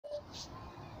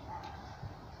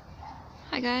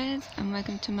Hi guys, and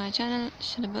welcome to my channel,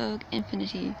 Shutterbug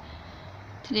Infinity.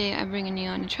 Today I'm bringing you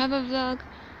on a travel vlog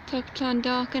to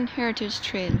Clondalkin Heritage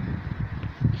Trail,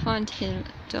 Fonthill,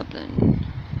 Dublin.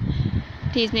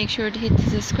 Please make sure to hit the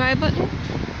subscribe button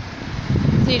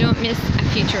so you don't miss a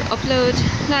future upload.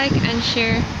 Like and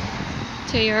share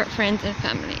to your friends and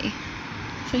family.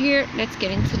 So here, let's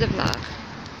get into the vlog.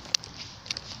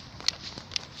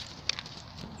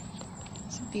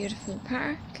 It's a beautiful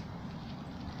park.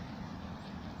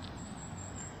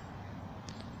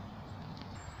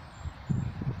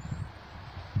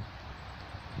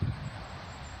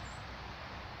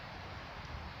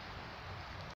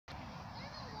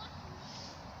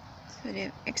 So they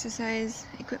have exercise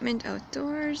equipment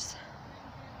outdoors.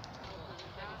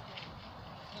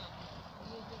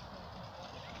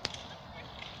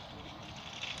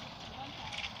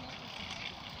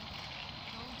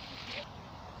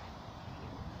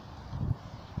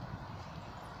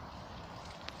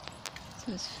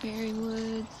 So it's Fairy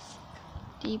Woods,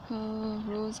 Depot,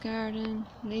 Rose Garden,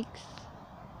 lakes.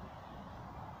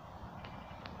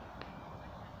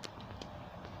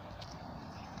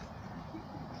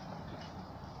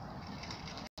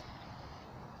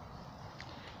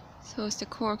 So it's the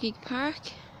Corkagh Park,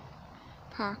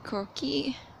 Park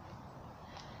Corkagh.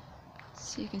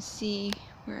 So you can see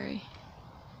where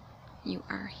you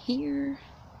are here.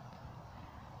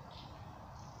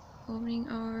 Opening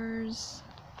hours.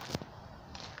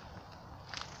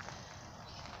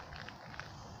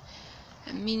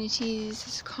 Amenities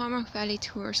is Camac Valley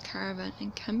Tours Caravan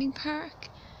and Camping Park,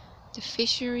 the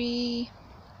fishery,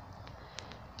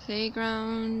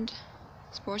 playground,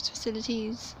 sports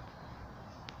facilities.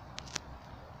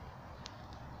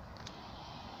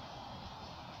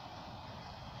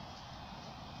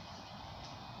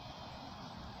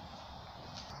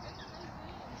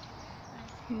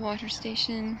 Water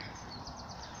station.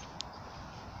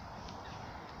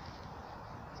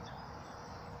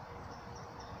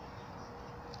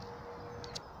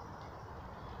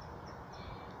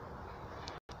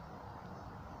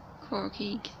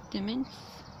 Corkagh Demesne.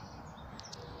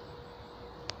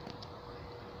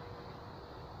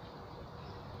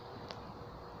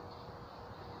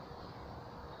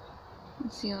 You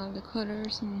can see all the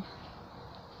colours and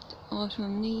the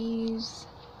autumn leaves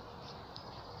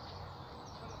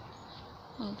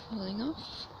all falling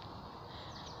off.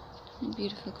 And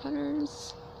beautiful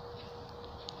colours.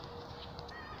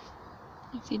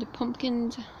 You see the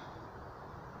pumpkins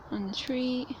on the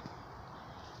tree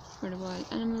for the wild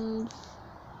animals.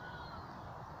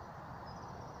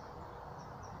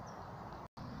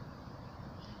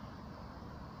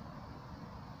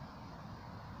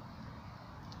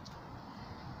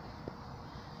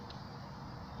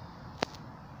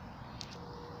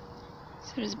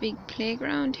 So there's a big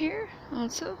playground here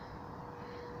also.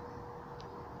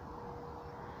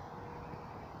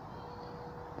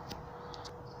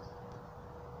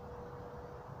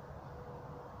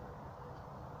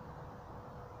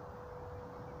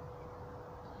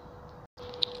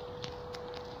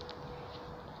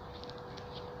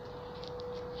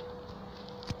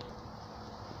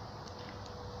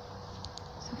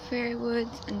 So Fairy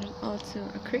Woods, and there's also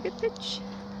a cricket pitch.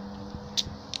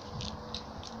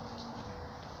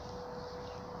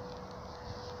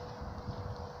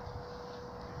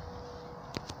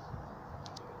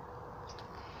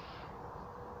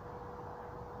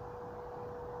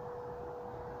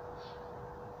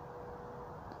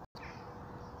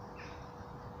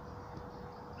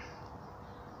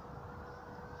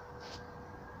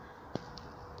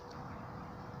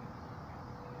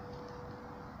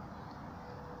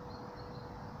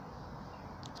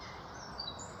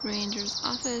 Ranger's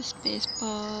office,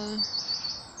 baseball,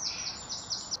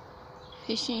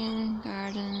 fishing,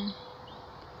 garden.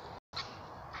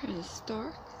 There's a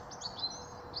store.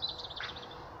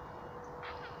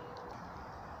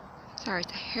 Sorry,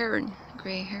 it's a heron, a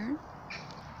grey heron.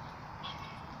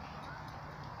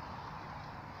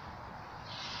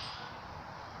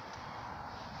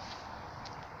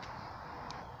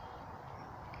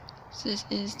 So this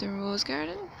is the rose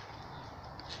garden.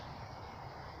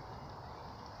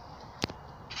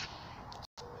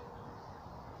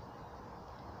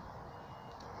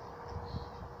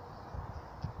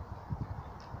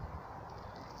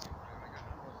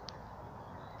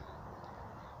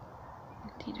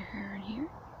 See the heron here.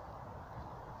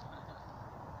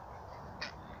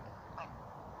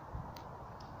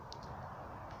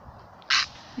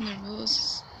 And the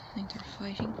roses, I think they're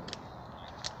fighting.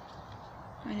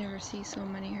 I never see so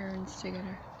many herons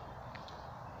together.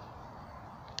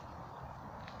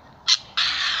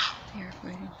 They are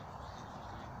fighting.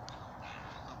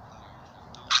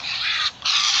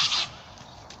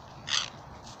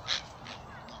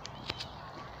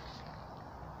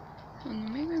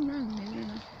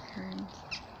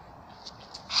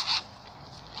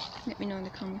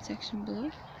 comment section below.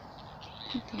 I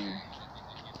think they are.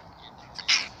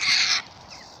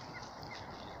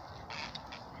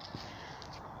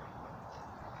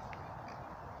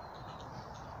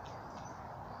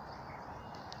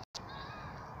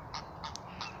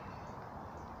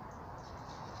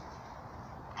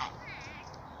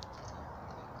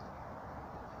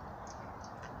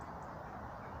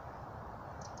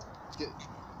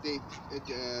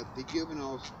 The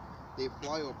juveniles, they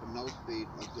fly up in no speed.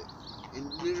 Like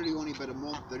in literally only about a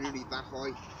month, they're nearly that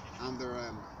high, and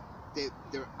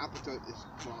their appetite is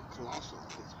colossal.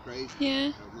 It's crazy.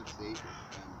 Yeah.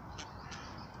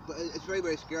 But it's very,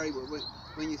 very scary.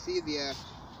 When you see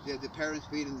the parents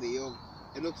feeding the young,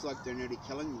 it looks like they're nearly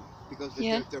killing them because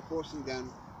they're forcing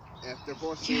down, them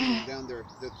down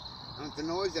and the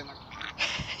noise they're like.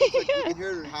 It's like you can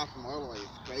hear it half a mile away.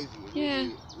 It's crazy.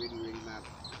 It's really mad.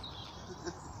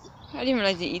 I didn't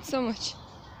realize they eat so much.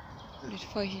 They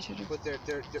fight each other. But they're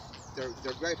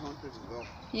great hunters as well.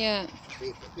 Yeah.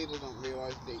 People don't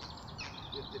realise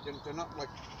they're not like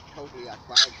totally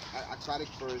aquatic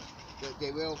birds.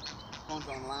 They will hunt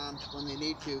on land when they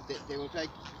need to. They will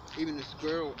take even a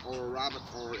squirrel or a rabbit,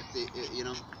 or if they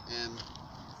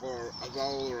or a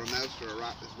vole or a mouse or a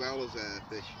rat, as well as a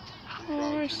fish and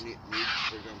frogs and meat,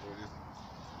 for example.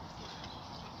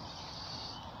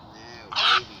 Now,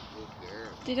 baby, good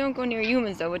girl. They don't go near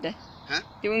humans though, would they? Huh?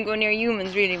 They wouldn't go near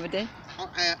humans, really, would they?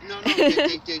 No, they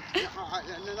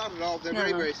not at all. They're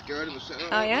very scared of us.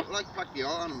 Yeah? Like the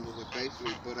all animals,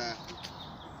 basically. But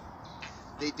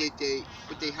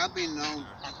they have been known.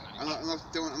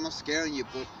 I'm not scaring you,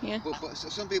 but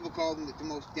some people call them the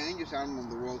most dangerous animal in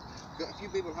the world. A few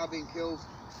people have been killed,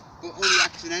 but only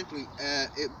accidentally.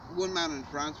 One man in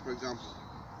France, for example,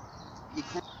 he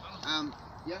come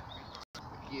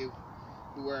a few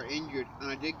who were injured, and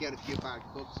I did get a few bad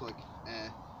cuts, like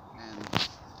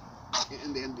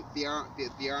in the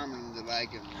arm and the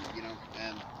leg,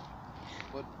 and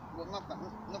but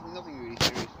nothing really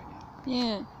serious.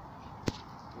 Yeah.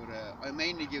 But I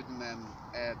mainly give them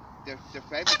their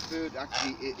favourite food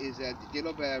actually is they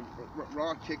love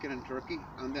raw chicken and turkey,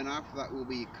 and then after that will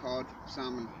be cod,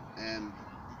 salmon, and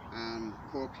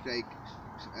pork steak,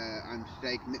 and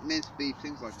minced beef,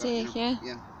 things like that.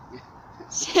 Yeah.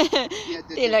 Yeah,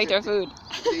 they like their food.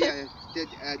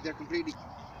 They're completely.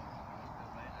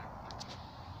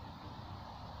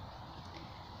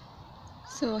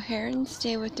 So herons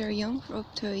stay with their young for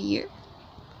up to a year.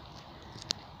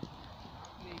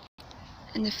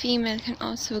 And the female can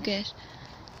also get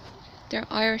their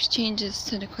iris changes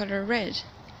to the colour red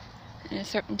at a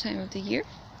certain time of the year.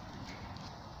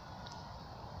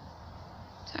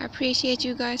 So I appreciate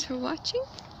you guys for watching.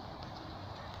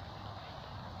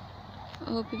 I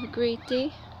hope you have a great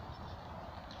day.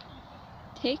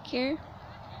 Take care,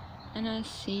 and I'll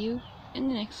see you in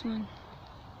the next one.